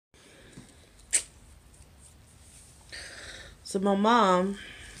So my mom,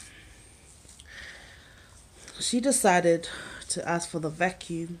 she decided to ask for the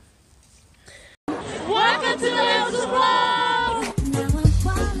vacuum. Welcome to the Little World! Now I'm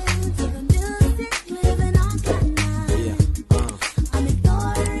falling to the music, living on cloud nine. I'm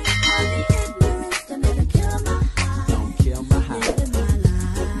ignoring all the ignorance that never kill my heart. Don't kill my heart. Living my life.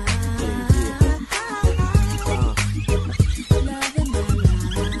 Loving my life.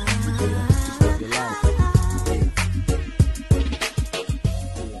 Your life.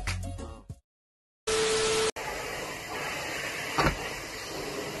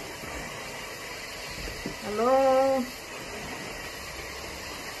 Hello.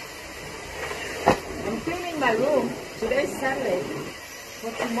 I'm cleaning my room. Today's Sunday.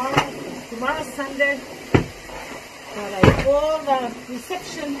 For tomorrow's Sunday. For like all the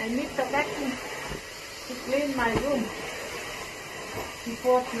reception, I need the vacuum to clean my room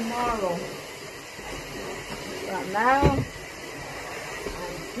before tomorrow. But now I'm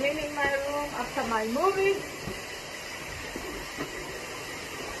cleaning my room after my movie.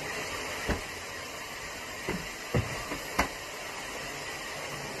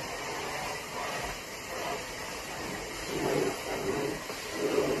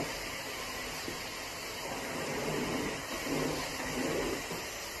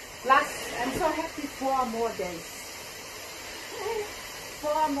 Plus, I'm so happy 4 more days.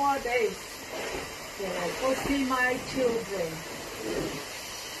 4 more days. Then I go see my children.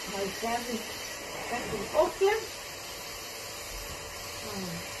 My family back in Auckland.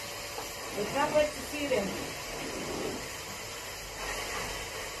 I can't wait to see them.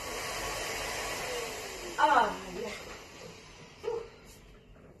 Ah, yeah.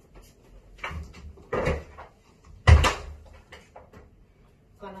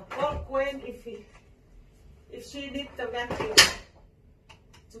 Gonna call Gwen if she needs the vacuum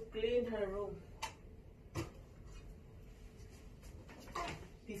to clean her room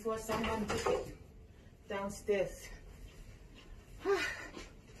before someone took it downstairs.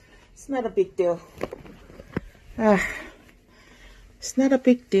 It's not a big deal. It's not a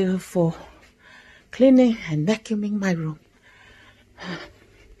big deal for cleaning and vacuuming my room.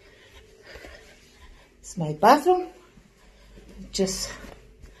 It's my bathroom. Just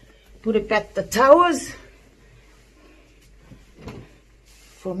put it back the towels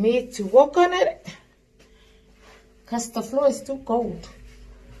for me to walk on it because the floor is too cold.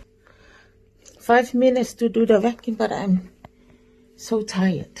 5 minutes to do the vacuum, but I'm so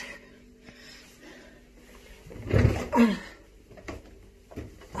tired.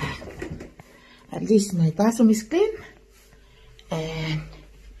 At least my bathroom is clean and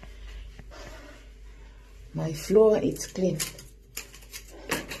my floor is clean.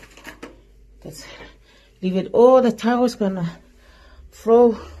 Because leave it all the towels gonna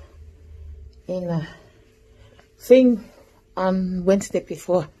throw in a thing on Wednesday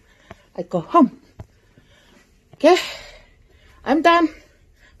before I go home. Okay, I'm done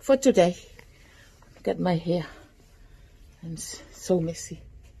for today. Look at my hair. I'm so messy.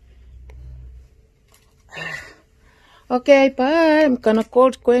 Okay, bye. I'm gonna call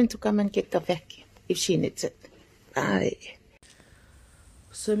Gwen to come and get the vacuum if she needs it. Bye.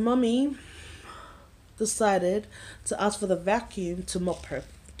 So mommy decided to ask for the vacuum to mop her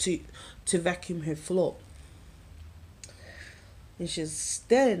to vacuum her floor. And she's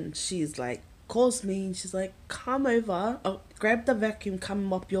like calls me and she's like, come over, grab the vacuum, come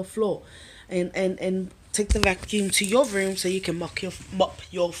mop your floor and take the vacuum to your room so you can mop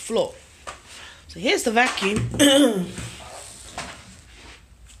your floor. So here's the vacuum.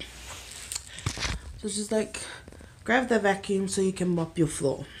 So she's like, grab the vacuum so you can mop your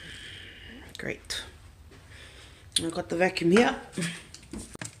floor. Great. I got the vacuum here.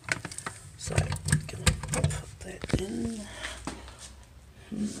 So I can put that in.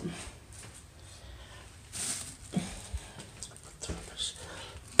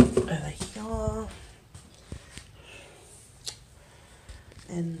 Over here.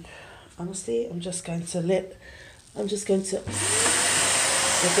 And honestly, I'm just going to make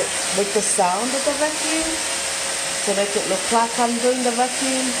the sound of the vacuum to make it look like I'm doing the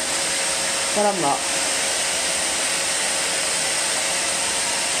vacuum, but I'm not.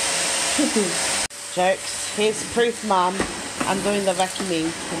 Jokes. Here's proof, Mum. I'm doing the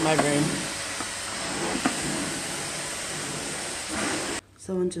vacuuming in my room.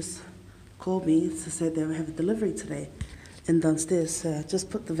 Someone just called me to say they have a delivery today and downstairs, so I just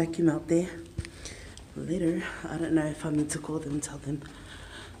put the vacuum out there. Later, I don't know if I need to call them and tell them,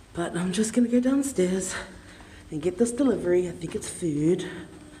 but I'm just gonna go downstairs and get this delivery. I think it's food.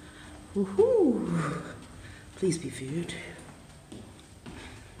 Woohoo! Please be food.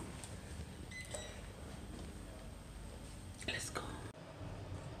 Let's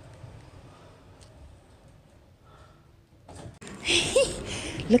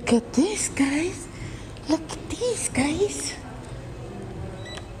Look at this, guys. Look at these, guys.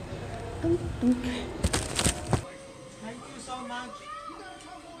 Dunk, dunk. Thank you so much.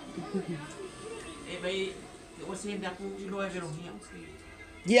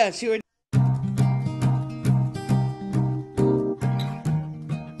 Yeah, she already.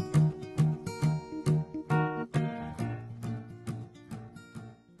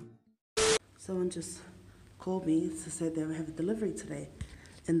 Someone just called me to say they have a delivery today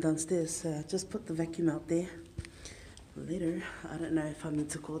and downstairs. So I just put the vacuum out there. Later, I don't know if I need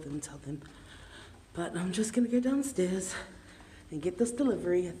to call them and tell them. But I'm just gonna go downstairs and get this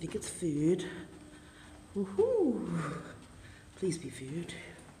delivery. I think it's food. Woohoo! Please be food.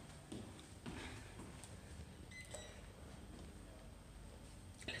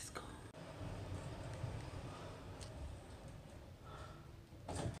 Let's go.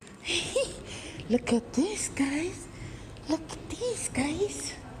 Look at this, guys. Look at these,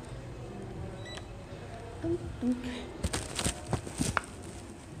 guys. Dunk, dunk.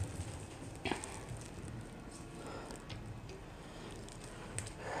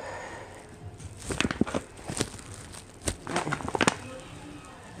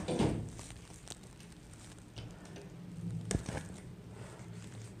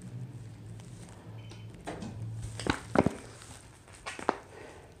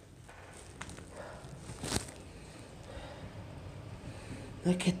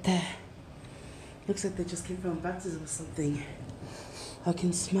 Look at that. Looks like they just came from Butters or something. I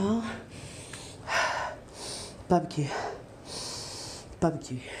can smell barbecue.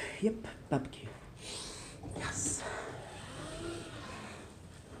 Barbecue. Yep, barbecue. Yes.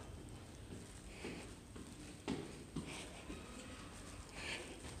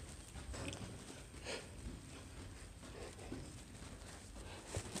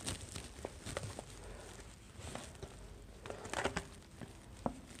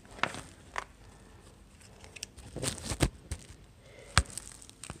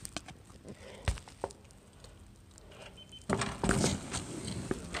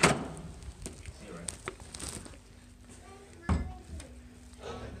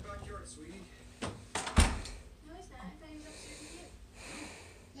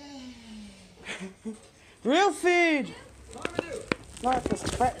 Real food! Not the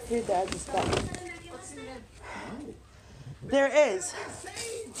spread food that I just got. There is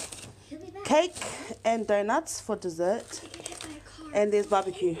cake and donuts for dessert, and there's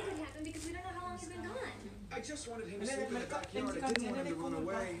barbecue. I just wanted him to sleep in the backyard. I didn't want him to run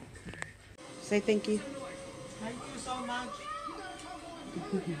away. Say thank you. Thank you so much.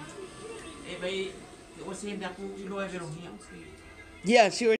 Yeah, she already.